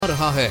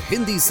रहा है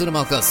हिंदी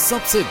सिनेमा का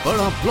सबसे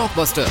बड़ा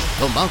ब्लॉकबस्टर।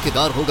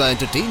 धमाकेदार होगा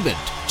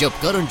एंटरटेनमेंट जब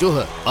करण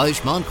जौहर,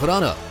 आयुष्मान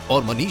खुराना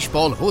और मनीष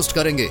पॉल होस्ट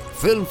करेंगे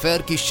फिल्म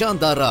फेयर की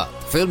शानदार रात।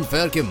 फिल्म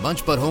फेयर के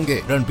मंच पर होंगे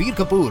रणबीर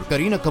कपूर,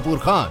 करीना कपूर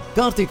खान,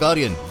 कार्तिक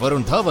आर्यन,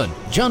 वरुण धवन,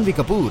 जानवी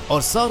कपूर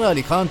और सारा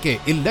अली खान के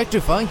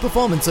इलेक्ट्रीफाइंग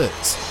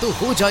परफॉर्मेंसेस। तो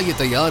हो जाइए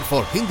तैयार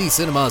for Hindi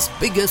cinema's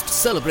biggest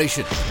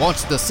celebration.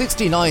 Watch the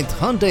 69th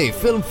Hyundai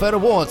Film Fair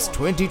Awards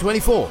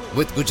 2024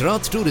 with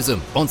Gujarat Tourism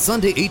on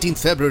Sunday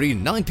 18th February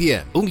 9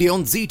 p.m. only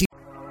on ZT.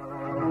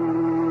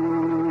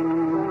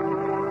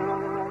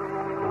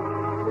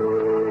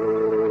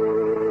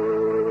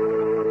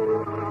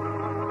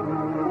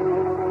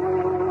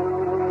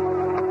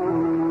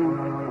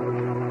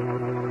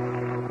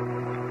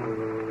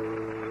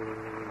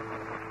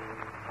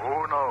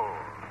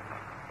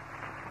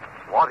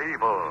 What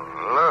evil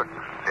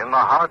lurks in the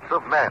hearts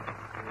of men?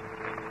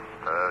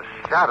 The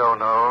shadow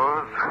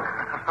knows.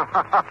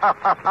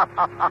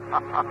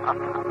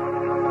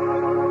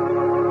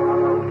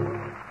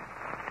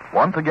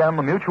 Once again,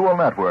 the Mutual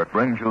Network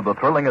brings you the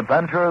thrilling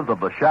adventures of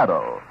the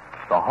Shadow,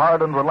 the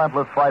hard and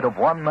relentless fight of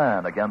one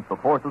man against the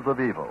forces of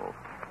evil.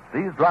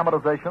 These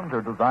dramatizations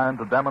are designed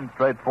to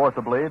demonstrate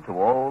forcibly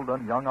to old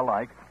and young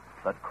alike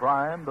that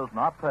crime does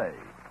not pay.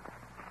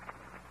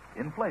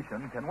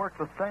 Inflation can work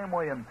the same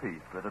way in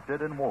peace that it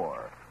did in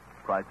war.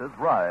 Prices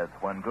rise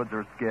when goods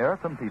are scarce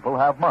and people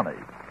have money.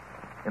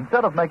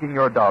 Instead of making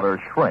your dollars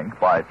shrink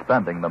by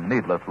spending them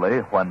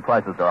needlessly when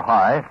prices are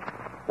high,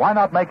 why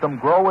not make them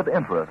grow with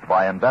interest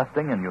by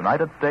investing in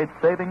United States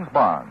savings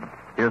bonds?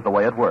 Here's the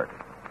way it works.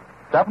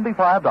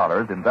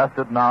 $75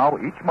 invested now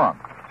each month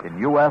in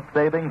U.S.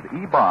 savings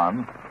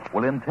E-bonds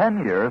will in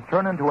 10 years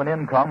turn into an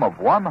income of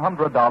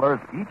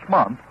 $100 each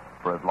month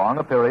for as long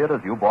a period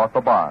as you bought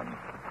the bonds.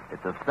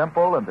 It's as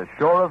simple and as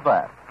sure as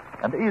that,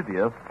 and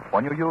easiest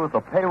when you use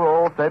the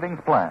payroll savings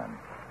plan.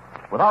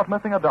 Without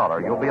missing a dollar,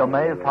 you'll be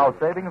amazed how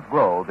savings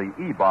grow the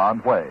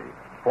E-bond way.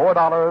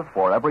 $4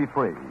 for every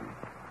 3.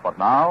 But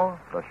now,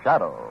 the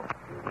Shadow.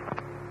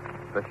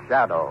 The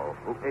Shadow,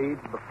 who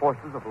aids the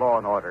forces of law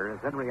and order, is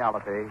in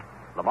reality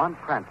Lamont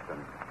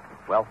Cranston,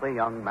 wealthy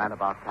young man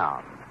about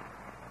town.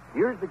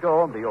 Years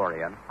ago in the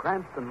Orient,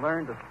 Cranston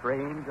learned a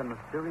strange and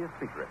mysterious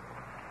secret.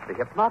 The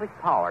hypnotic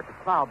power to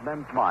cloud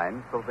men's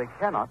minds so they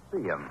cannot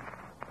see him.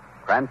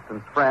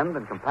 Cranston's friend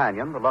and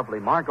companion, the lovely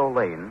Margot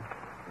Lane,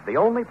 is the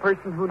only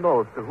person who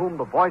knows to whom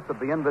the voice of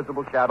the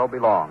invisible shadow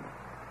belongs.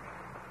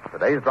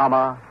 Today's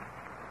drama,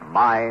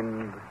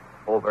 Mind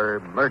Over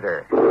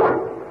Murder.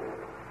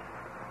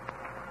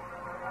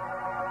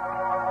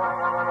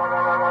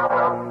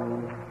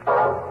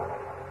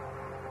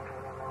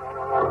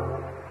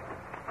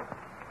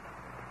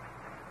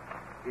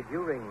 Did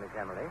you ring, Miss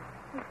Emily?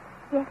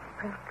 Yes,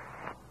 Brooks.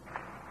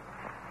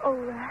 Oh,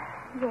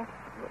 yes.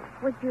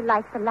 Would you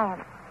like the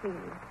lamp, please?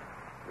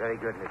 Very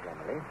good, Miss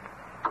Emily.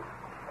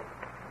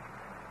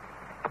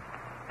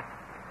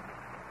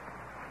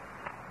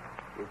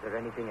 Is there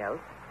anything else?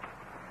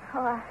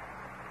 Oh,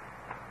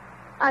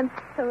 I'm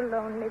so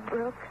lonely,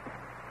 Brooks.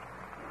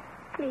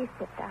 Please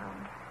sit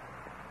down.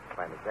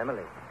 Why, Miss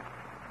Emily,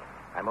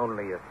 I'm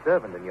only a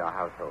servant in your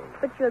household.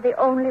 But you're the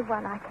only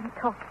one I can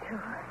talk to.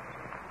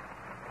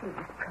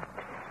 Please,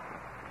 Brooks.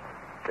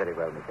 Very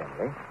well, Miss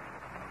Emily.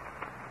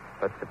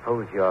 But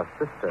suppose your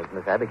sisters,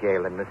 Miss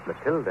Abigail and Miss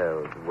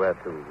Matilda, were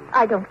to...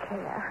 I don't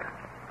care.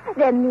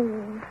 They're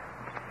mean.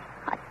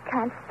 I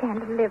can't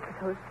stand to live with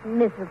those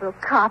miserable,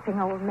 coughing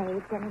old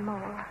maids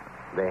anymore.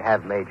 They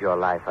have made your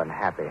life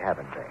unhappy,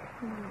 haven't they?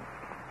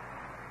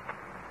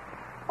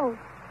 Oh,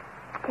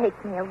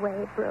 take me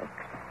away, Brooks.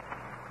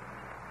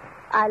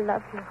 I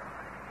love you.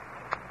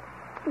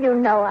 You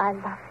know I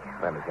love you.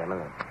 Well, Miss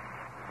Emily.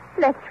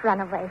 Let's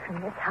run away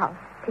from this house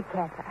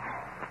together.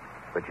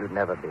 But you'd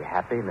never be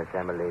happy, Miss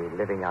Emily,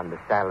 living on the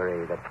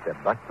salary that the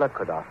butler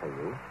could offer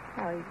you.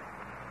 Oh,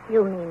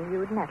 you mean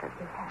you'd never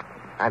be happy?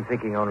 I'm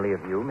thinking only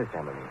of you, Miss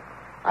Emily.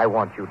 I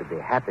want you to be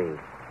happy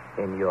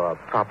in your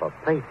proper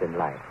place in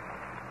life.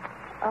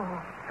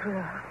 Oh,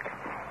 Brooks.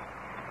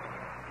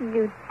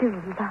 You do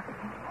love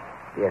me.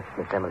 Yes,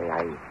 Miss Emily,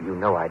 you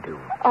know I do.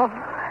 Oh,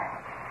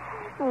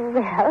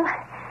 well,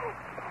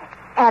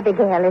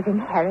 Abigail has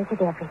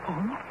inherited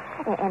everything.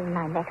 And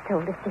my next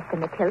oldest sister,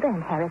 Matilda,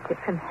 inherits it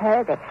from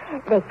her.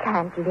 They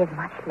can't live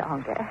much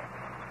longer.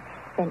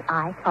 Then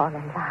I fall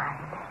in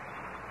line.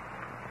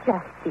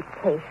 Just be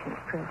patient,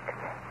 Brooks.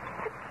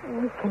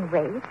 We can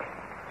wait.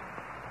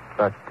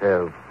 But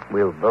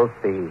we'll both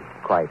be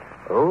quite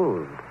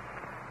old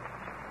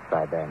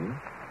by then.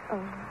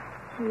 Oh,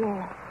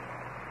 yes.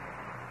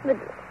 But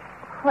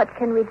what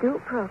can we do,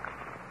 Brooks,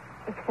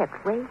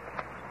 except wait?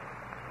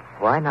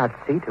 Why not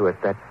see to it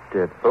that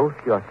both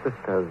your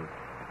sisters...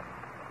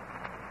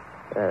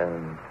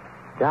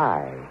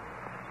 die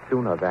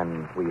sooner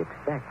than we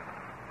expect.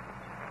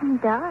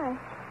 Die?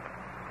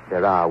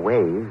 There are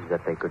ways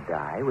that they could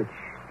die which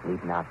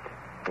need not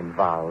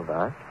involve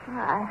us.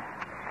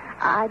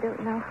 I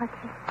don't know what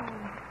you say.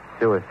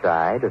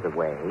 Suicide is a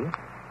way.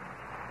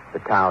 The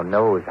town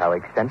knows how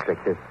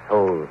eccentric this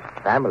whole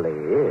family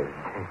is.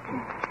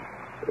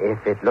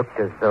 If it looked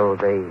as though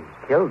they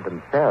killed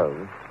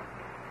themselves,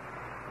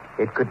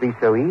 it could be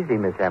so easy,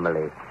 Miss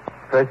Emily.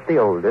 First the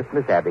oldest,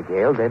 Miss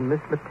Abigail, then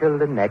Miss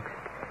Matilda next,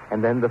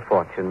 and then the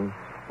fortune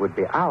would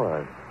be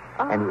ours.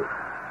 Oh.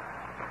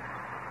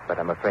 But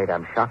I'm afraid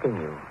I'm shocking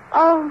you.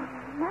 Oh,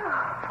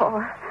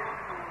 no.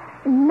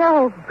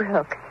 No,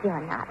 Brooks,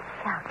 you're not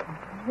shocking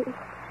me.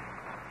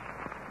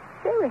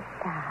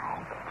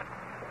 Suicide.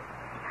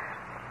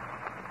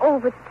 Oh,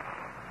 but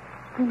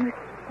do you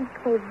think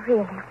they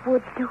really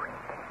would do it?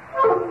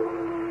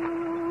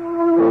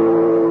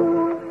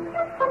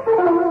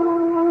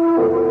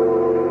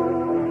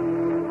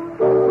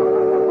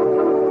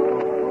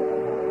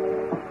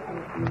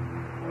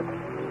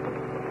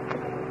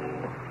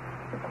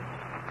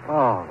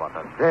 Oh, what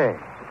a day.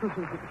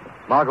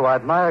 Margot, I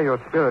admire your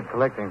spirit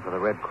collecting for the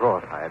Red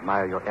Cross. I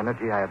admire your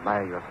energy. I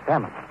admire your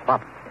stamina.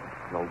 But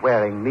you're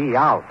wearing me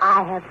out.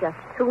 I have just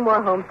 2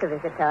 more homes to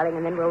visit, darling,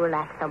 and then we'll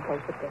relax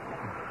someplace at dinner.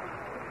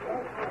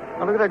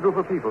 Now, look at that group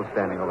of people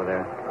standing over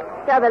there.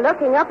 So they're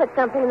looking up at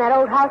something in that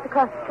old house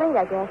across the street,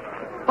 I guess.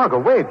 Margot,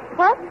 wait.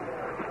 What?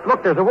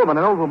 Look, there's a woman,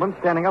 an old woman,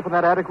 standing up in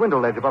that attic window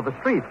ledge above the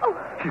street. Oh.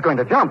 She's going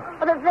to jump.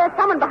 Oh, there's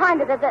someone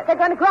behind her. They're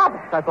going to grab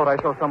her. I thought I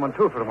saw someone,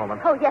 too, for a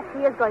moment. Oh, yes,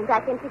 she is going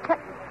back in.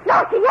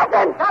 No, she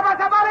isn't! Somebody!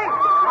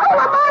 Oh,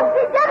 Lamont,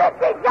 she did it!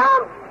 She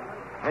jumped!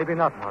 Maybe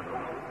not, Margot.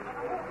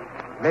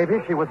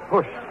 Maybe she was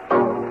pushed.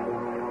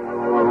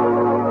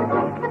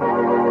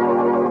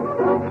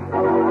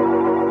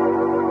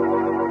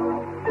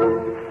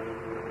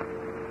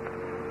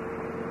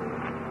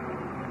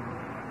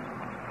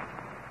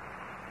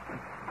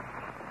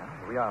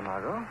 Here we are,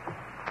 Margot.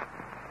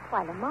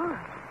 Why, Lamont.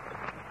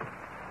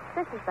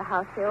 This is the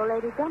house the old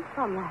lady jumped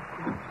from last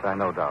night. Yes, I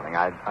know, darling.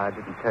 I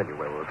didn't tell you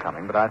where we were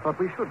coming, but I thought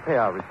we should pay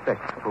our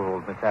respects to poor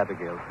old Miss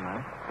Abigail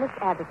tonight. Miss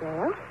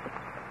Abigail?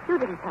 You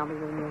didn't tell me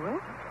you knew her.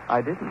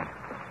 I didn't.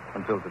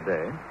 Until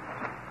today.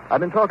 I've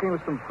been talking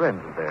with some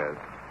friends of theirs.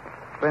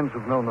 Friends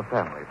who've known the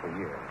family for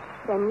years.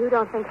 Then you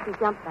don't think she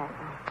jumped last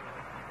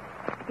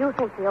night? You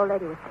think the old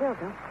lady was killed,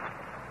 don't you?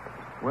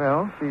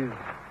 Well, she's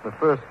the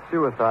first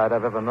suicide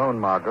I've ever known,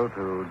 Margot,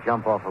 to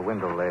jump off a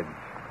window ledge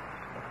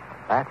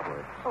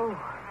backwards. Oh.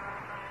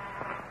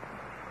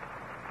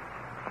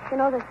 You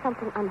know, there's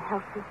something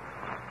unhealthy,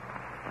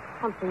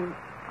 something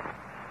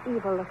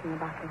evil-looking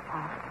about this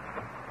house.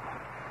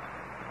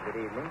 Good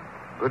evening.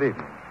 Good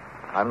evening.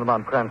 I'm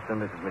Lamont Cranston,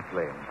 Mrs. Miss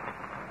Lane.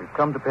 We've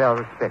come to pay our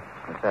respects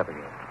to Miss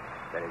Abigail.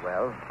 Very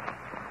well.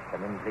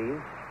 Come in,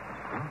 please.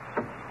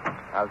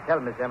 I'll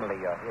tell Miss Emily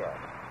you're here.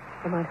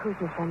 Lamont, who's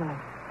Miss Emily?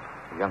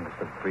 The youngest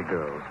of 3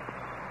 girls.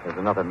 There's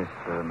another Miss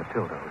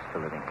Matilda who's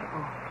still living here.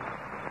 Oh.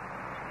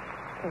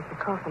 There's the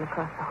coffin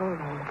across the hall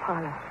there in the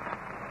parlor.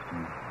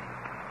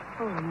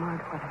 Oh, Lamont,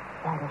 what a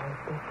shadowy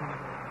big man.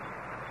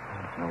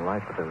 There's no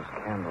light but those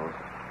candles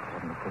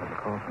on the foot of the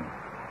coffin.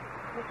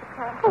 Mr.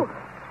 Carter? Oh.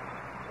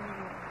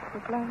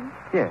 Miss Lane?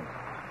 Yes.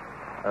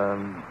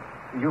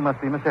 You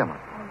must be Miss Emily.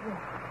 Oh, yes.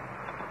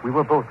 We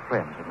were both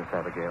friends of Miss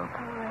Abigail.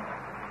 Oh,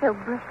 so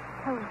Brooks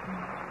told me.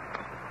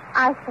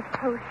 I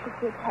suppose she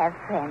did have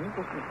friends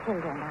as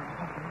Matilda and I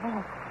haven't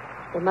met.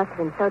 It must have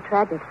been so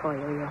tragic for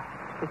you, your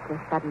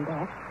sister's sudden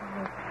death.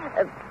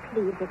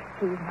 Please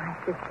excuse my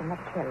sister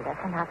Matilda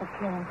for not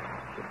appearing.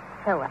 She's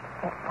so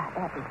upset by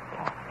Abby's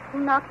death.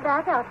 Not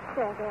that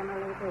upset,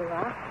 Emily,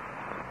 dear.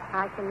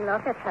 I can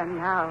look at her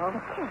now.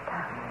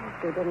 Matilda.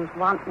 You didn't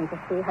want me to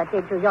see her,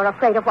 did you? You're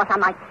afraid of what I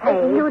might say.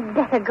 You'd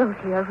better go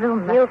to your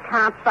room. You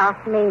can't boss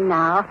me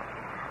now.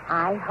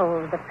 I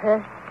hold the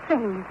purse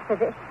strings to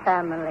this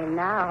family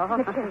now.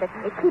 Matilda,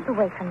 keep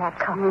away from that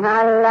coffin.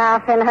 I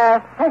laugh in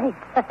her face.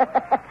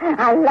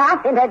 I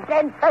laugh in her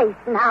dead face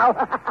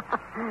now.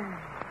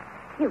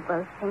 You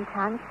both think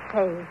I'm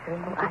crazy.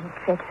 Oh, I'm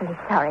dreadfully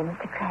sorry,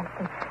 Mr.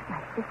 Cranston.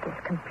 My sister's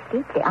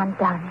completely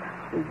undone.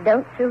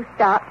 Don't you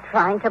start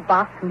trying to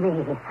boss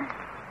me.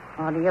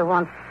 Or do you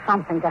want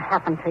something to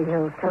happen to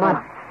you, too?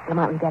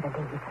 Lamont, we better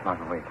leave.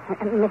 Margot, wait.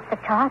 Mr.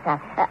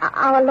 Carter,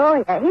 our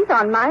lawyer, he's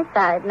on my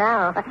side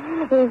now.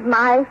 He's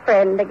my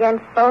friend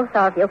against both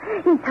of you.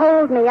 He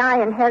told me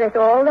I inherit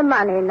all the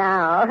money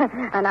now,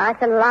 and I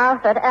can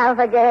laugh at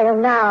Abigail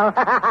now.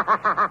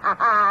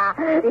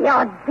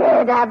 You're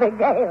dead,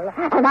 Abigail,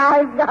 and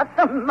I've got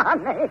the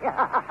money.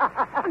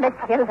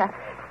 Matilda,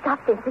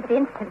 stop this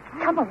instant.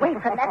 Come away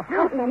from that.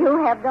 You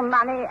have the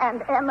money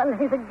and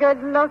Emily the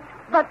good looks,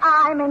 but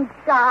I'm in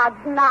charge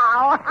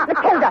now.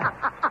 Matilda!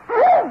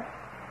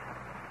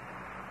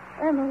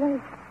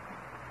 Emily,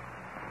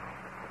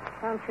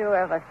 don't you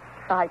ever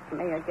strike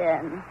me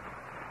again.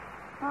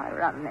 I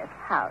run this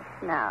house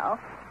now.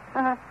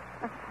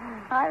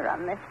 I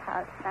run this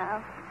house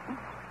now.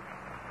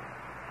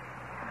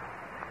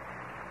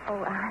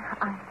 Oh,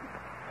 I'm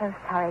so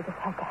sorry this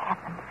had to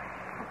happen.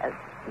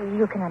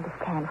 You can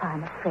understand why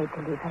I'm afraid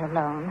to leave her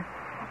alone.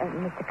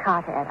 Mr.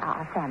 Carter,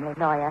 our family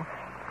lawyer,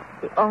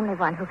 is the only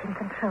one who can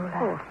control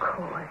her. Oh, of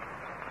course.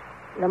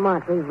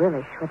 Lamont, we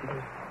really should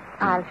leave.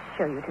 I'll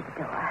show you to the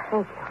door.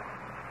 Thank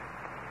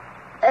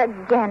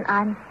you. Again,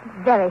 I'm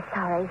very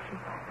sorry. She's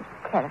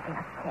terribly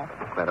upset.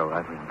 Quite all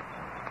right, William.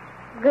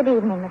 Good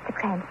evening, Mr.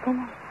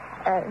 Cranston.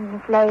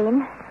 Miss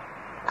Lane.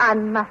 I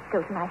must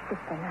go to my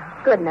sister now.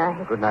 Good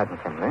night. Good night, Miss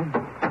Emily.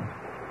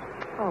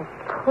 Oh,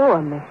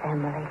 poor Miss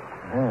Emily.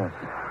 Yes.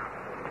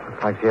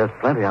 Looks like she has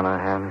plenty on her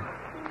hands.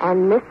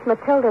 And Miss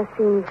Matilda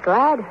seems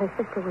glad her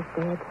sister was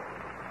dead.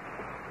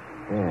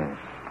 Yes.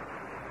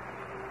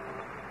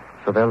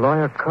 So their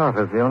lawyer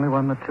Carter's the only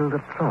one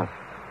Matilda trusts.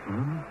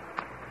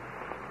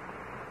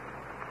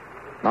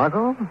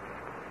 Margot,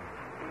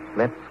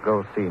 let's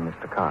go see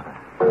Mr. Carter.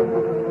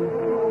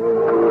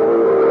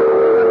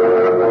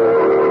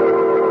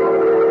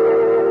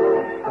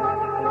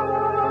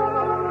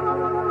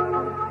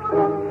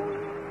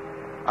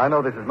 I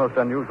know this is most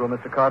unusual,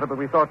 Mr. Carter, but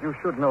we thought you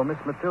should know Miss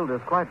Matilda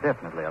is quite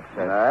definitely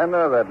upset. I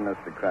know that,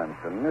 Mr.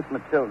 Cranston. Miss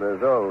Matilda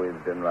has always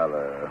been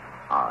rather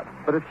odd.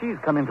 But if she's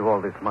come into all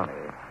this money,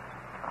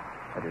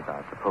 that is,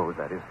 I suppose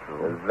that is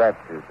true. That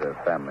is a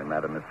family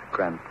matter, Mr.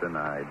 Cranston.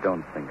 I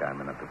don't think I'm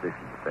in a position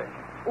to say.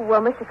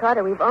 Well, Mr.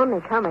 Carter, we've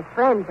only come as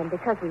friends, and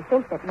because we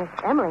think that Miss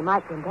Emily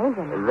might be in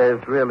danger now.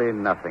 There's really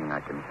nothing I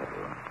can tell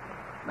you.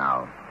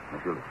 Now,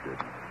 if you'll excuse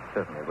me.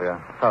 Certainly. We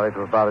are sorry to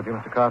have bothered you,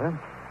 Mr. Carter.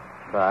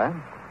 Bye.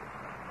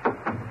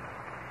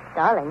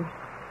 Darling,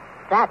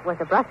 that was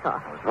a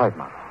brush-off. I was right,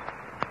 Margot.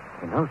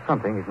 He knows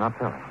something he's not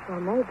telling.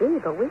 Well, maybe,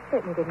 but we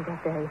certainly didn't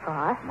get very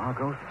far.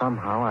 Margot,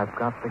 somehow I've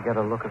got to get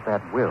a look at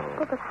that will.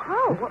 Well, but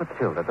how? Miss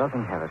Matilda does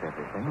inherit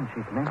everything, and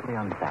she's mentally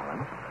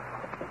unbalanced.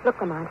 Look,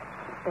 Lamont,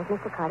 there's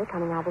Mr. Carter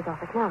coming out of his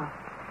office now.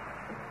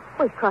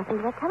 Oh, he's crossing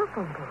to that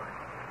telephone booth.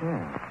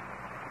 Yeah.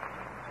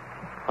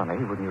 It's funny,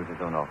 he wouldn't use his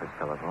own office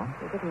telephone.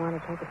 He didn't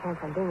want to take a chance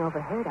on being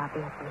overheard,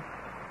 obviously.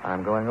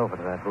 I'm going over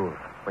to that booth.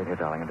 Wait here,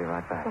 darling. I'll be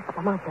right back. Yes, but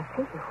Lamont will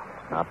see you.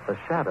 Not the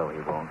shadow, he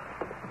won't.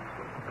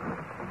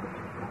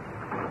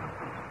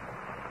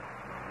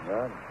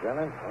 Well,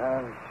 Janet,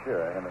 I'm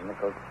sure I have a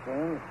nickel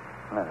exchange.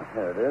 Now,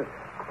 here it is.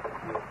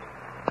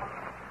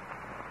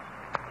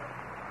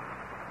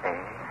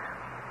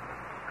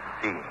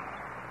 A-C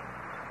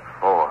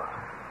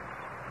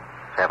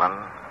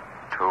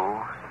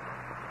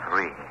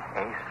 4723.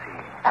 A-C.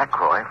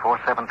 Ackroy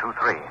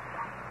 4723.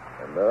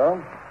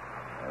 Hello?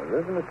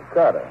 This is Mr.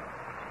 Carter.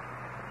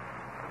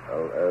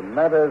 Well,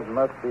 matters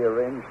must be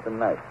arranged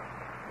tonight.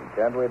 We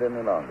can't wait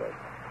any longer.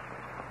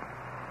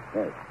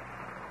 Yes.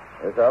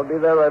 Yes, I'll be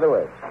there right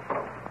away.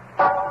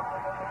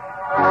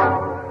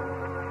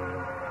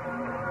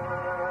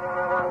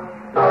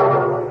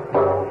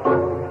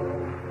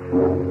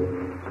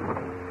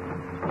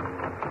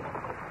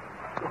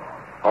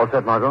 All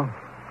set, Margot?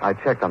 I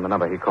checked on the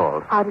number he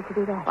called. How did you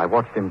do that? I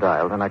watched him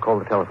dial, then I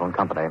called the telephone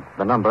company.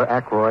 The number,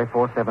 Ackroy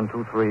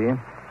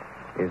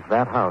 4723, is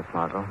that house,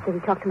 Margot. Did he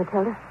talk to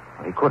Matilda?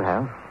 Well, he could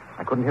have.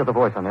 I couldn't hear the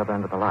voice on the other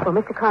end of the line. Well,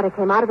 Mr. Carter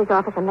came out of his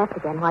office and left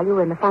again while you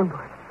were in the phone booth.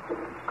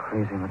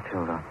 Crazy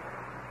Matilda.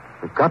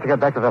 We've got to get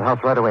back to that house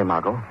right away,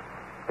 Margot.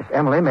 Miss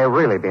Emily may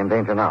really be in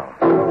danger now.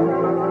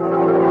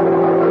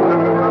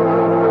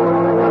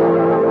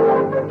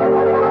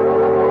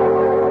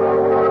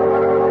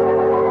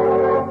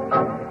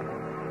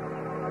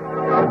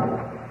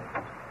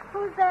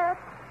 Who's that?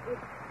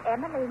 It's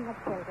Emily,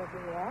 Matilda,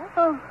 dear.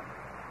 Oh,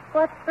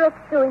 what's Brooks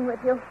doing with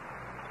you?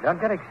 Don't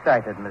get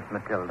excited, Miss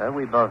Matilda.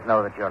 We both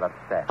know that you're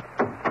upset.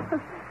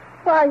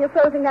 Why are you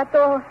closing that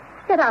door?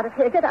 Get out of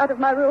here. Get out of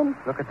my room.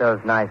 Look at those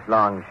nice,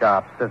 long,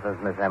 sharp scissors,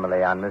 Miss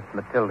Emily, on Miss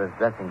Matilda's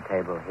dressing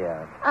table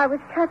here. I was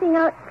cutting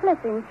out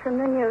clippings from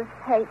the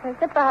newspapers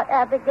about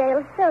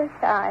Abigail's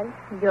suicide.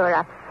 You're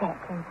upset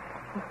and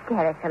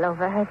hysterical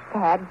over her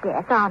sad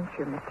death, aren't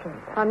you, Matilda?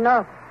 I'm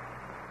not.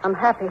 I'm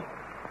happy.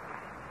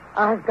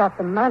 I've got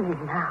the money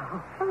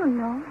now. Oh,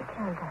 no,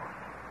 Matilda.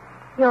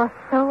 You're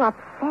so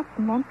upset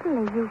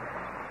mentally, you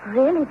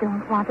really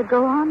don't want to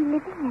go on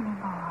living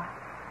anymore.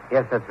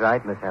 Yes, that's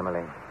right, Miss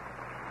Emily.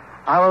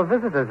 Our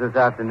visitors this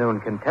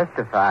afternoon can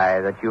testify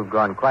that you've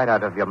gone quite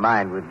out of your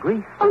mind with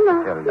grief, Oh, no,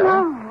 Matilda.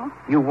 no.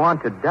 You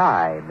want to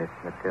die, Miss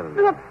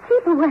Matilda. Look,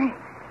 keep away.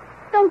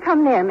 Don't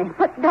come near me.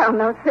 Put down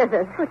those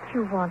scissors. But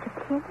you want to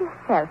kill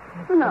yourself,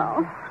 Matilda.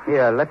 No.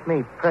 Here, let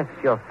me press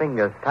your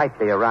fingers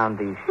tightly around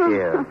these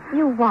shears.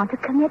 You want to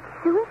commit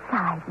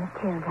suicide,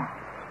 Matilda.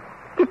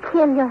 To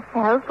kill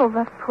yourself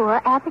over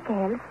poor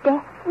Abigail's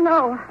death.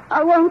 No,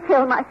 I won't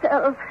kill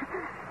myself.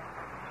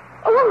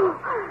 Oh,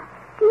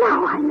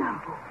 now I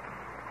know.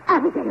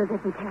 Abigail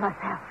didn't kill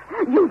herself.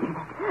 You did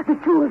it. The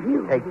two of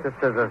you. Take the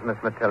scissors, Miss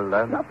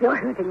Matilda. Stop, you're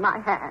hurting my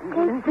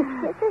hand. Take the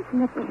scissors,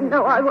 Matilda.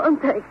 No, I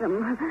won't take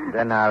them.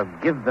 Then I'll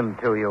give them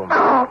to you.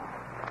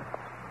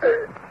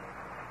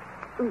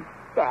 Who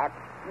stabbed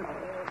me?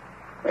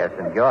 Yes,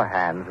 and your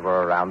hands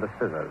were around the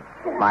scissors.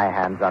 My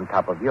hands on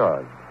top of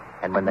yours.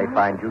 And when they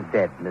find you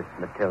dead, Miss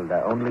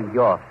Matilda, only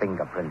your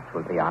fingerprints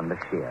will be on the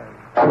shears.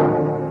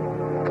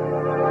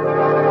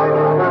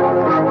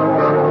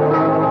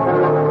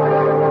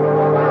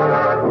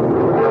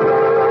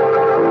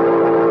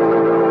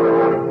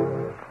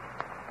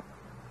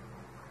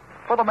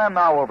 For the men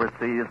now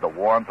overseas, the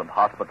warmth and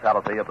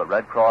hospitality of the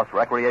Red Cross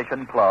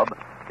Recreation Club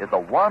is the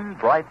one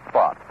bright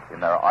spot in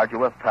their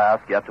arduous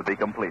task yet to be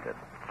completed.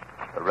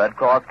 The Red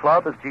Cross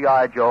Club is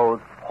G.I. Joe's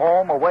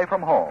home away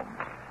from home,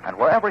 And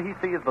wherever he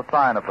sees the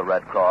sign of the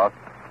Red Cross,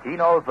 he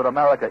knows that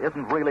America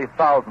isn't really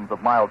thousands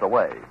of miles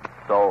away.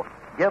 So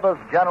give as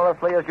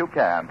generously as you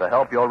can to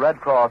help your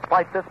Red Cross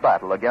fight this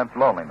battle against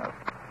loneliness,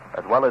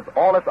 as well as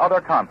all its other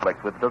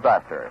conflicts with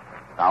disaster.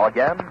 Now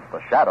again,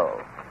 The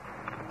Shadow.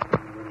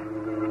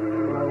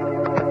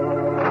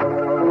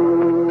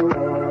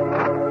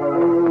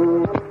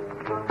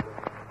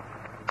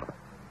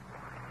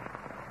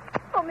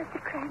 Oh,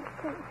 Mr.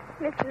 Cranston,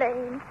 Miss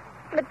Lane,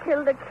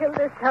 Matilda killed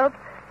herself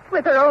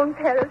with her own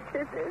pair of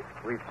scissors.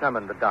 We've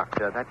summoned the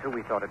doctor. That's who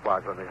we thought it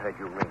was when we heard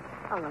you ring.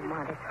 Oh,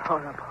 Lamont, it's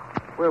horrible.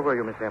 Where were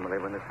you, Miss Emily,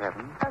 when this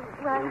happened?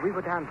 Well, We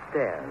were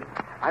downstairs.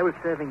 I was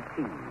serving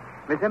tea.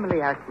 Miss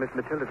Emily asked Miss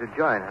Matilda to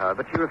join her,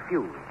 but she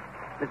refused.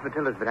 Miss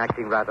Matilda's been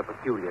acting rather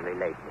peculiarly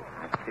lately.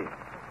 I see.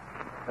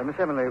 Miss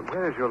Emily,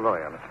 where is your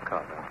lawyer, Mr.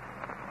 Carter?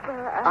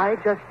 I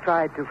just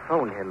tried to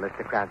phone him,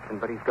 Mr. Cranston,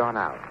 but he's gone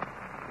out.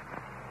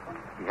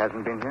 He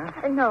hasn't been here?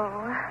 No,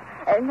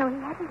 he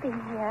hasn't been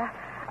here.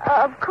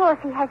 Of course,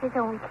 he has his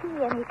own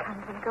key, and he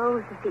comes and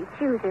goes as he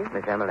chooses.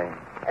 Miss Emily.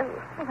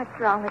 What's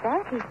wrong with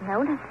that? He's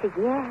known us for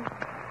years.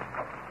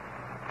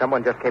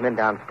 Someone just came in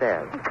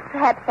downstairs.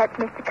 Perhaps that's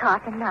Mr.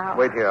 Carter now.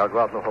 Wait here. I'll go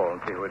out in the hall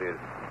and see who it is.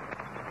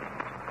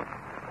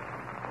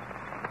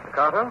 Mr.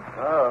 Carter?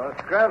 Oh,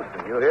 Mr.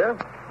 Cranston, you here?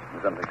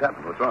 Something's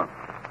happened. What's wrong?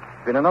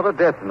 There's been another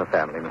death in the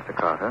family, Mr.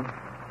 Carter.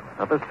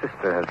 Another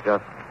sister has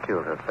just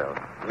killed herself.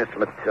 Miss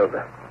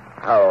Matilda.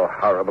 How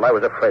horrible. I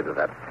was afraid of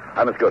that.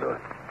 I must go to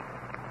her.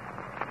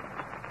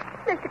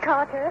 Mr.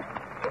 Carter,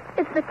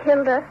 it's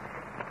Matilda.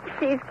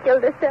 She's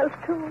killed herself,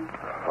 too.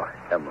 Oh,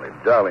 Emily,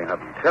 darling, how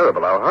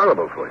terrible, how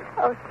horrible for you.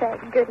 Oh,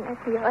 thank goodness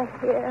you're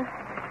here.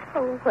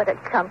 Oh, what a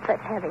comfort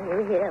having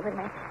you here when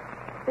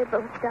they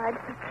both died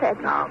so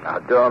tragically. Now,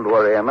 don't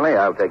worry, Emily.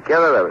 I'll take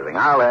care of everything.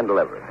 I'll handle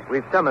everything.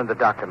 We've summoned the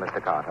doctor,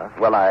 Mr. Carter.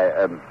 Well,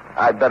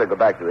 I'd better go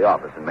back to the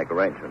office and make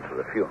arrangements for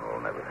the funeral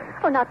and everything.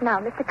 Oh, not now,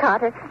 Mr.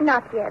 Carter.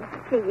 Not yet,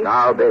 please.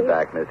 I'll be please.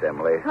 back, Miss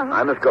Emily. Oh.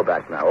 I must go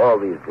back now. All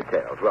these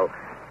details. Well,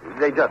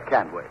 they just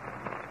can't wait.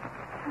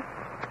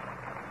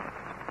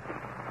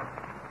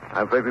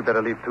 I'm afraid we'd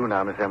better leave too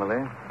now, Miss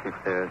Emily. If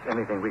there's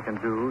anything we can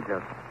do,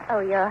 just... Oh,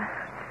 you're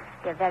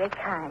very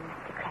kind,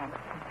 Mr. Cranston.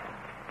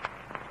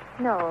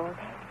 No,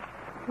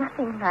 there's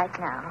nothing right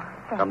now.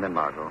 Come then,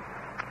 Margot.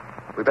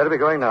 We'd better be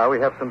going now.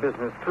 We have some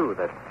business, too,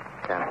 that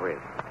can't wait.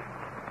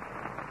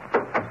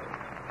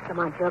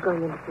 Lamont, you're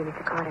going in to see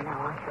Mr. Carter now,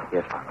 aren't you?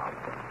 Yes, Margot.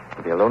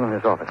 He'll be alone in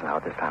his office now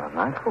at this time of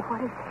night. Well,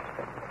 what is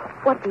it?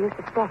 What do you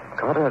suspect?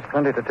 Carter has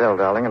plenty to tell,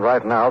 darling, and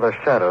right now the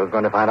Shadow is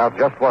going to find out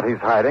just what he's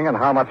hiding and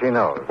how much he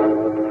knows.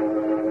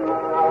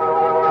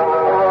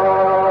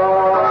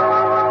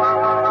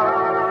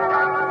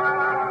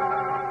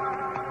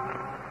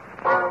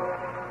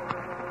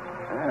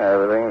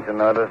 Everything's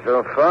in order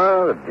so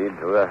far. The deed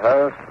to the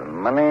house, the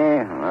money.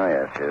 Oh,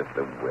 yes, here's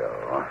the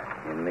will.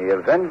 In the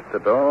event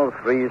that all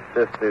three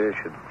sisters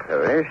should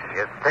perish...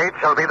 The estate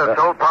shall be the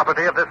sole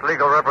property of this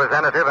legal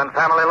representative and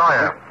family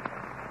lawyer.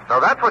 So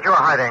that's what you're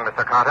hiding,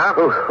 Mr. Carter.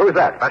 Who's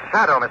that? The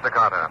Shadow, Mr.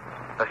 Carter.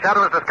 The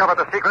Shadow has discovered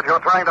the secret you're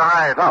trying to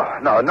hide.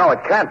 No,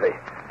 it can't be.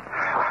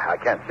 I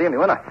can't see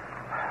anyone.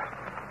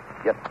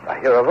 Yet I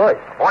hear a voice.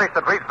 Voice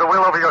that reads the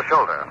will over your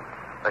shoulder.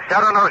 The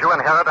Shadow knows you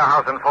inherit a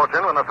house and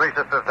fortune when the three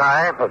sisters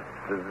die. But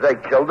they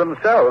killed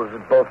themselves,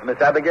 both Miss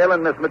Abigail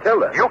and Miss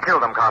Matilda. You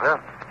killed them,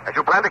 Carter. As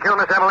you plan to kill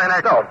Miss Emily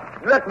next. No,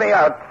 let me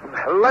out.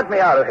 Let me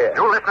out of here.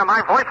 You listen to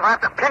my voice, or I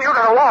have to pin you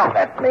to the wall.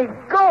 Let me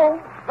go.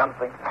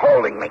 Something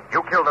holding me.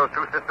 You killed those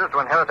two sisters to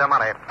inherit their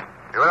money.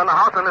 You were in the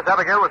house when Miss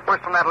Abigail was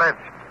pushed from that ledge.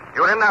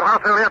 You were in that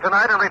house earlier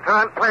tonight and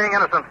returned playing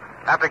innocent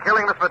after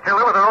killing Miss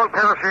Matilda with her own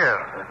pair of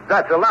shears.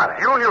 That's a lie.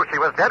 You knew she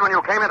was dead when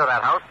you came into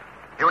that house.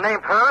 You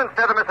named her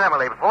instead of Miss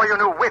Emily before you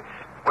knew which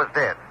was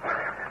dead.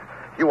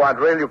 You aren't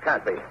real. You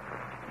can't be.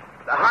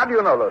 How do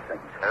you know those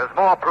things? There's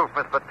more proof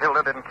Miss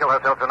Matilda didn't kill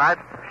herself tonight.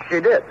 She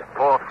did.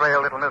 Poor,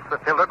 frail little Miss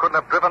Matilda couldn't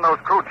have driven those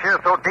crude shears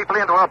so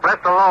deeply into her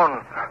breast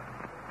alone.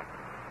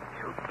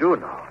 You do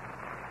know.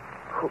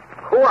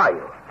 Who are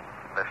you?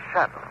 The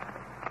Shadow.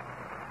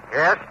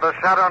 Yes, the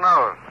Shadow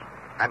knows.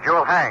 And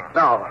you'll hang.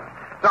 No,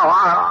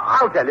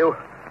 I'll tell you.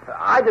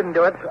 I didn't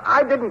do it.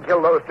 I didn't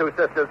kill those two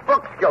sisters.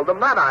 Brooks killed them,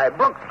 not I.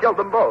 Brooks killed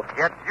them both.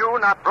 Yet you,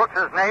 not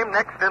Brooks's name,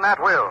 next in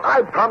that will.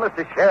 I promised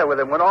to share with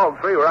him when all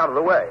three were out of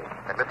the way.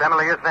 And Miss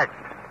Emily is next.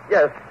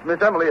 Yes,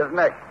 Miss Emily is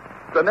next.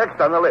 The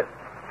next on the list.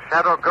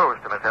 Shadow goes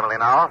to Miss Emily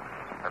now.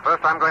 But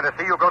first I'm going to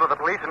see you go to the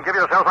police and give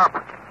yourself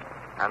up.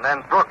 And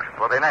then Brooks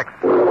will be next.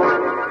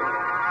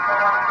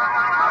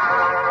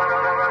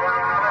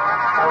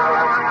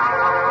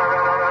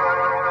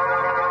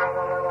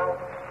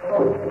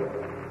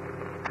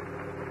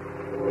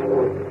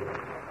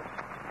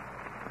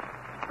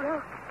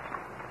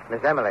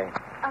 Miss Emily,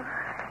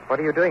 what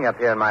are you doing up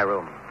here in my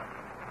room?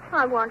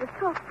 I want to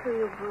talk to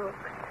you, Brooks.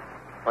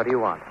 What do you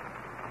want?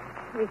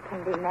 We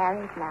can be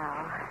married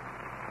now.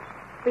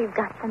 We've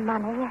got the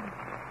money, and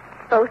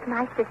both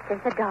my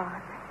sisters are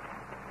gone.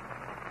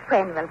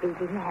 When will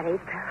we be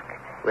married, Brooks?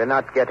 We're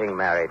not getting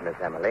married, Miss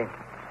Emily.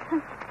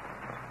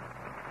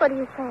 What are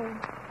you saying?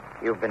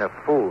 You've been a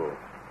fool.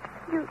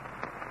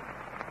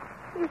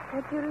 You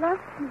said you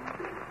loved me.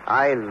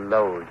 I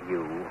loathe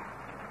you,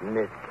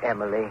 Miss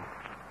Emily.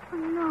 Oh,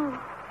 no.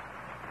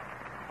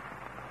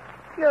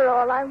 You're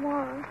all I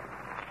want.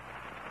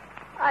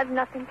 I've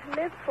nothing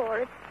to live for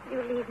if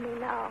you leave me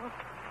now.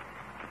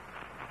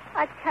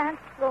 I can't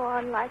go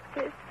on like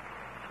this.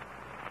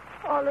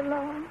 All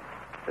alone.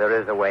 There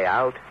is a way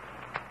out.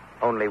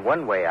 Only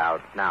one way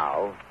out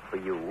now for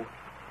you.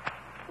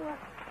 What?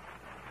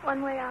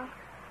 One way out?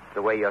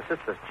 The way your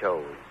sisters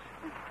chose.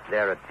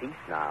 They're at peace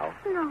now.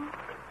 No.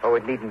 Oh,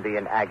 it needn't be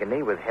in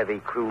agony with heavy,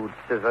 crude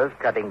scissors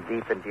cutting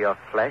deep into your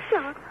flesh.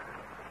 Doc.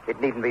 It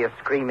needn't be a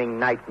screaming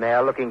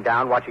nightmare looking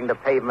down, watching the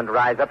pavement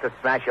rise up to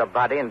smash your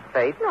body and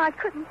face. No, I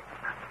couldn't.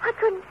 I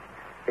couldn't.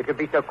 It could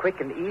be so quick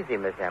and easy,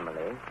 Miss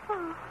Emily.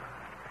 Oh.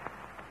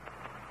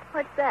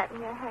 What's that in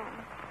your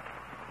hand?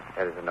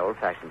 That is an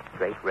old-fashioned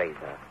straight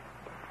razor.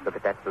 Look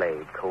at that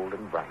blade, cold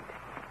and bright.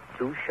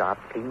 2 sharp,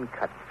 clean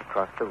cuts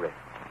across the wrist.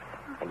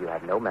 And you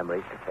have no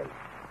memories to face.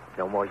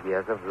 No more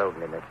years of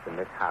loneliness in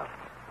this house.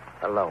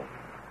 Alone.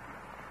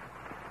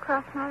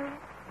 Cross my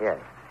wrist? Yes.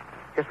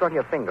 Just run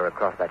your finger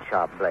across that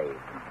sharp blade.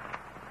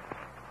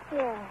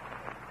 Yes.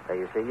 There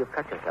you see, you've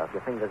cut yourself.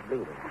 Your finger's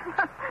bleeding.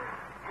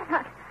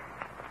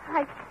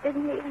 I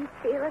didn't even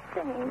feel a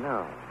thing.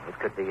 No, it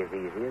could be as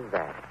easy as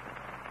that.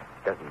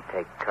 Doesn't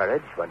take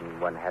courage when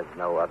one has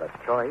no other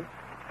choice.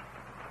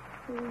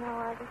 No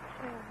other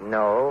choice.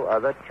 No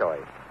other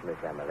choice, Miss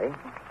Emily.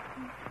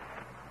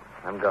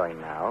 I'm going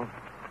now.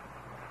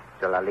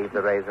 Shall I leave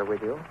the razor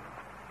with you?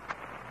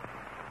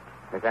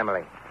 Miss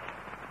Emily,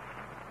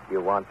 do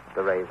you want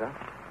the razor?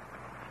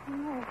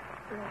 Yes,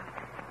 Brooks.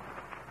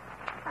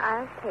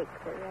 I'll take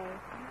the razor.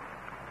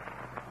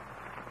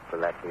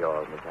 Will that be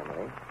all, Miss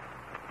Emily?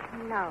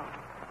 No.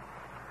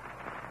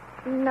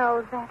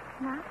 No,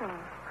 that's not all, Brooks.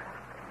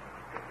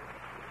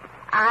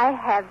 I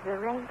have the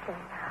razor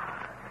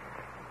now.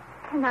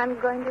 And I'm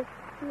going to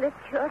slit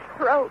your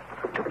throat.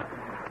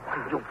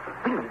 You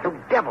fiend,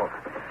 you devil!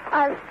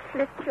 I'll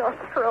slit your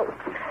throat.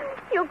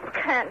 You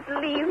can't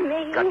leave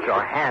me. Got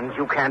your hands.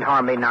 You can't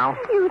harm me now.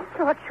 You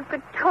thought you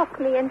could talk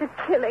me into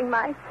killing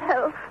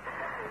myself.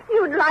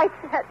 You'd like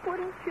that,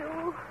 wouldn't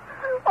you?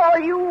 All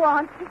you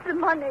want is the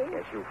money.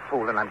 Yes, you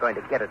fool, and I'm going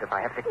to get it if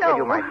I have to No. kill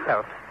you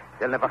myself.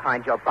 They'll never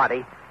find your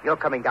body. You're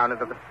coming down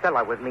into the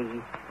cellar with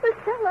me. The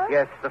cellar?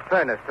 Yes, the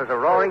furnace. There's a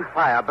roaring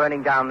fire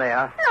burning down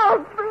there.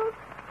 No, Bruce.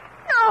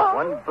 No.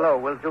 One blow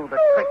will do the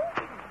trick.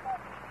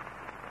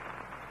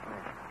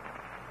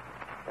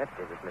 That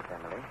did it, Miss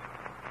Emily.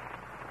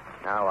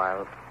 Now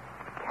I'll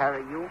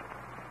carry you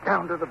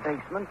down to the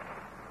basement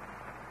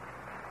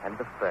and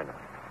the furnace.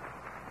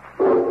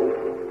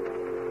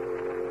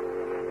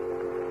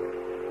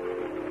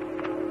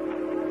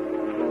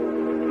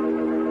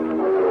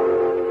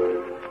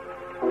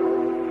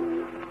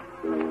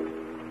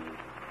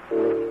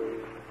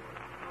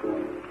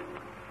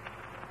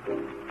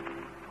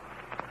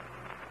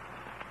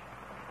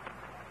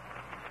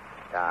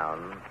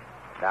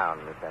 Down,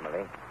 Miss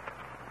Emily.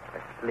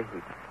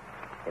 Asleep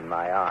in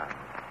my arms.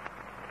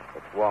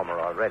 It's warmer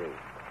already,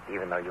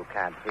 even though you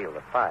can't feel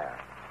the fire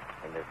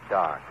in this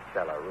dark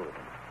cellar room.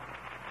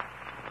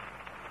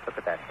 Look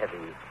at that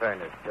heavy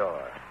furnace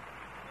door.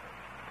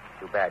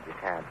 Too bad you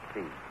can't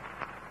see.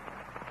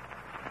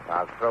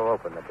 I'll throw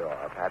open the door.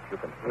 Perhaps you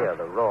can hear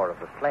the roar of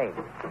the flames.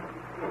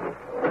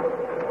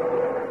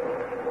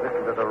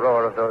 Listen to the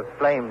roar of those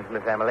flames,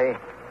 Miss Emily.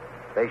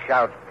 They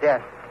shout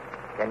death.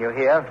 Can you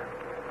hear?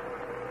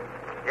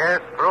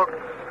 Yes, Brooks.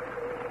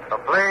 The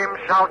flames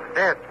shout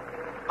death.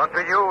 But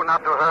to you,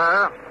 not to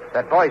her.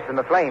 That voice in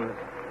the flames.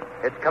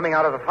 It's coming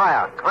out of the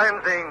fire.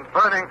 Cleansing,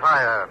 burning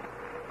fire.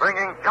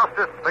 Bringing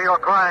justice to your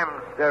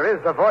crimes. There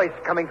is a voice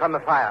coming from the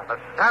fire. The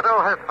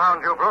shadow has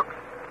found you, Brooks.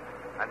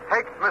 And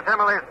takes Miss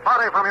Emily's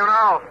body from you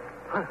now.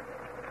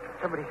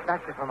 Somebody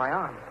snatched it from my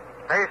arms.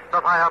 Face the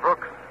fire,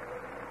 Brooks.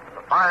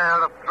 The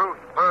fire of truth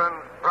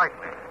burns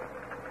brightly.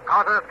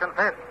 Carter's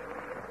confessed.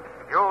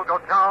 You'll go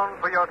down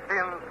for your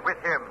sins with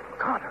him.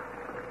 Carter.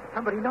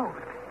 Somebody knows.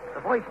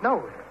 The voice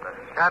knows. The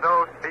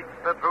shadow speaks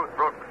the truth,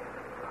 Brooks.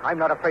 I'm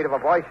not afraid of a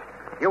voice.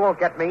 You won't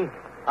get me.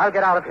 I'll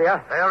get out of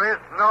here. There is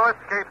no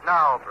escape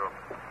now, Brooks.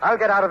 I'll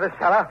get out of this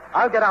cellar.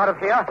 I'll get out of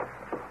here.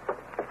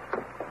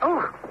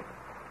 Oh,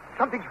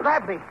 something's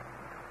grabbed me.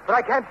 But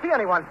I can't see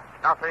anyone.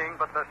 Nothing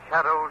but the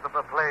shadows of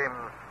the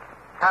flames,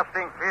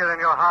 casting fear in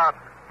your heart.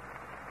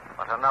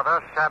 But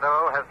another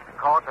shadow has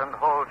caught and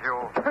holds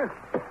you.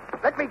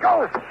 Let me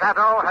go. The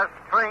shadow has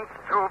strength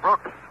too,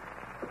 Brooks.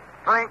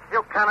 Strength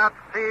you cannot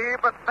see,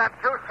 but that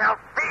you shall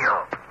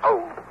feel.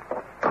 Oh.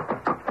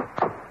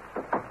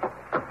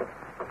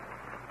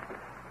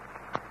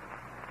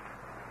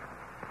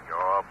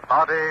 Your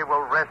body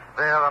will rest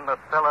there on the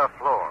cellar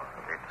floor,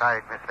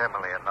 beside Miss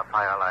Emily in the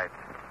firelight,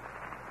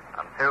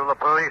 until the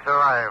police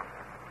arrive.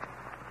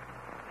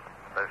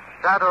 The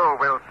shadow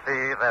will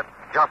see that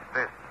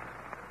justice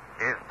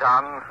is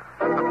done.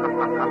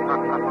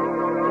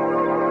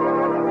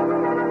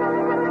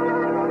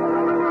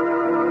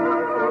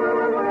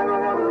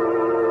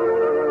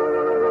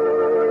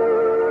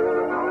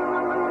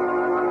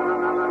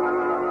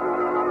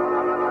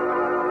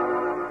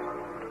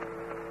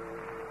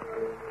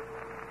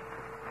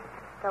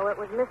 So it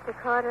was Mr.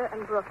 Carter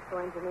and Brooks who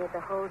engineered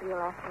the whole deal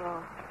after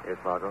all. Yes,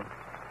 Margot.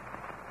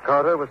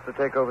 Carter was to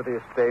take over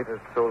the estate as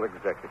sole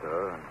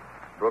executor, and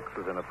Brooks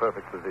was in a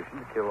perfect position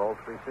to kill all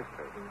three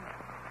sisters.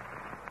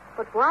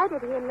 But why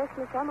did he enlist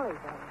Miss Emily,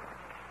 then?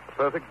 A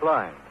perfect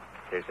blind,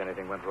 in case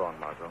anything went wrong,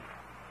 Margot.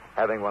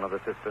 Having one of the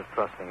sisters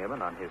trusting him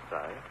and on his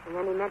side. And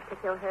then he meant to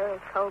kill her as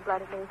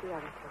cold-bloodedly as the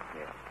other two.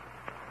 Yes.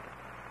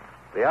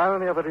 The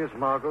irony of it is,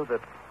 Margot,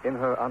 that in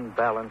her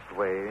unbalanced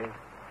way,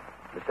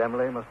 Miss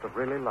Emily must have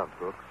really loved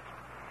Brooks.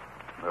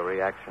 Her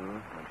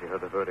reaction when she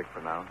heard the verdict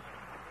pronounced,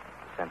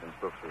 the sentence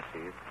Brooks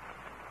received.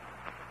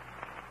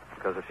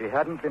 Because if she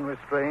hadn't been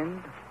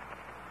restrained,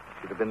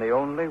 she'd have been the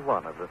only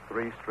one of the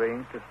three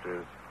strange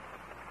sisters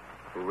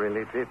who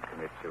really did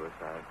commit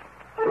suicide.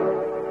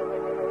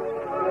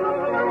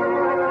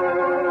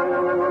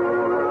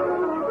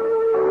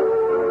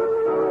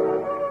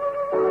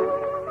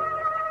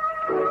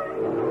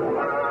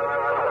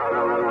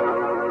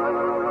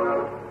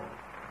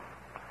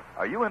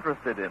 Are you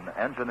interested in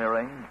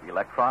engineering,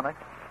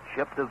 electronics,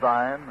 ship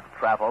design,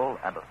 travel,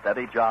 and a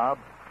steady job?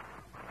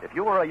 If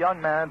you are a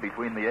young man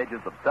between the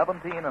ages of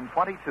 17 and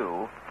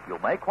 22, you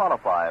may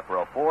qualify for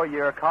a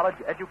 4-year college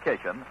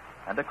education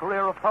and a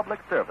career of public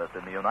service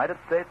in the United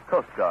States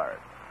Coast Guard.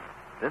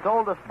 This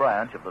oldest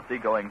branch of the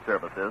seagoing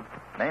services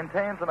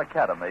maintains an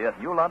academy at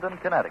New London,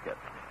 Connecticut,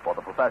 for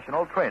the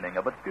professional training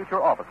of its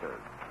future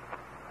officers.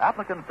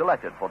 Applicants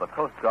selected for the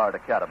Coast Guard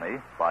Academy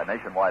by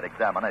nationwide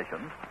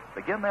examinations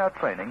begin their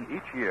training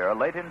each year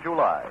late in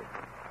July.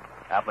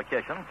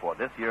 Applications for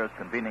this year's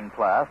convening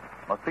class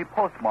must be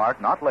postmarked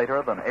not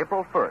later than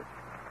April 1st,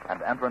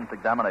 and entrance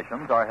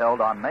examinations are held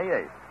on May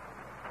 8th.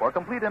 For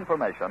complete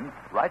information,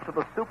 write to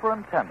the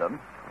Superintendent,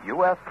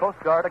 U.S. Coast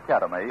Guard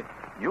Academy,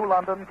 New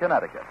London,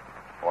 Connecticut,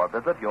 or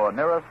visit your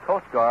nearest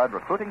Coast Guard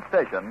recruiting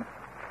station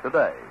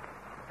today.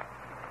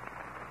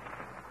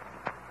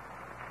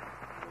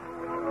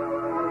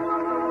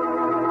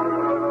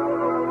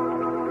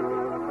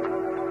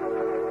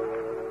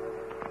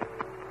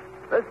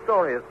 This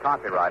story is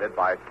copyrighted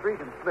by Street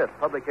and Smith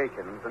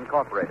Publications,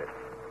 Incorporated.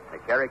 The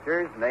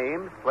characters,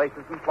 names,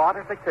 places, and plot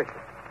are fictitious.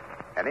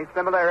 Any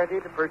similarity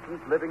to persons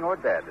living or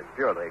dead is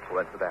purely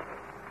coincidental.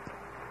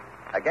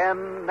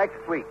 Again,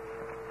 next week,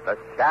 The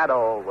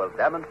Shadow will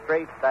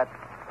demonstrate that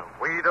The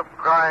weed of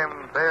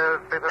crime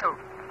bears bitter fruit.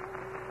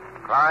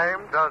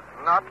 Crime does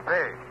not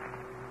pay.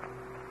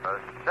 The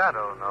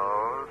shadow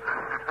knows.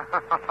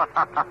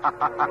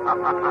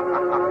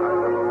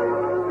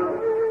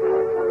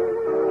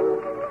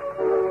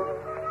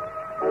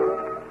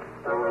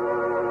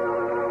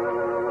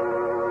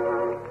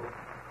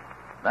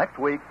 Next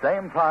week,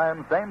 same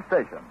time, same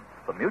station,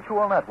 the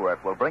Mutual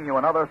Network will bring you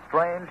another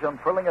strange and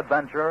thrilling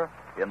adventure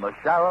in the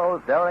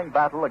Shadow's daring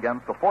battle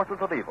against the forces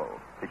of evil.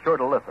 Be sure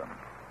to listen.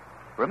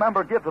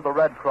 Remember, give to the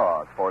Red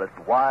Cross for its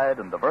wide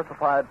and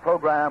diversified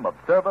program of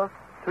service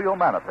to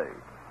humanity.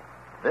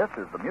 This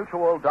is the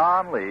Mutual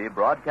Don Lee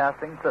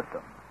Broadcasting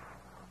System.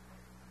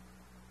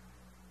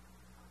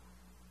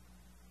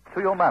 To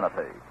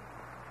humanity.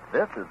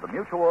 This is the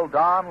Mutual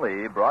Don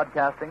Lee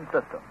Broadcasting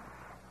System.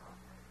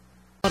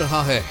 आ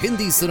रहा है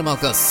Hindi cinema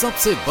का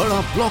सबसे बड़ा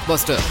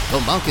blockbuster.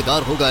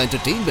 धमाकेदार होगा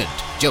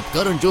entertainment जब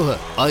करण जौहर,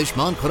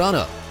 आयुष्मान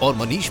खुराना और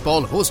Manish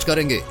Paul host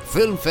करेंगे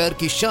फिल्म फेयर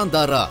की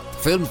शानदार रात।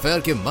 फिल्म फेयर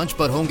के मंच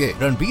पर होंगे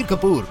रणबीर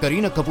कपूर,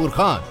 करीना कपूर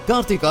खान,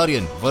 कार्तिक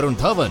आर्यन, वरुण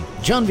धवन,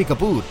 जानवी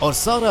कपूर और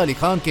सारा अली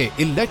खान के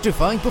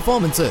इलेक्ट्रीफाइंग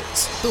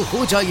परफॉर्मेंसेस। तो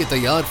हो जाइए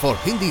तैयार for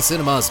Hindi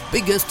cinema's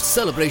biggest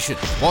celebration.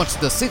 Watch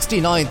the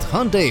 69th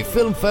Hyundai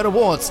Film Fair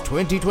Awards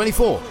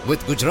 2024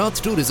 with Gujarat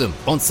Tourism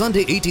on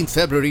Sunday 18th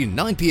February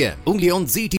 9 p.m. only on ZT.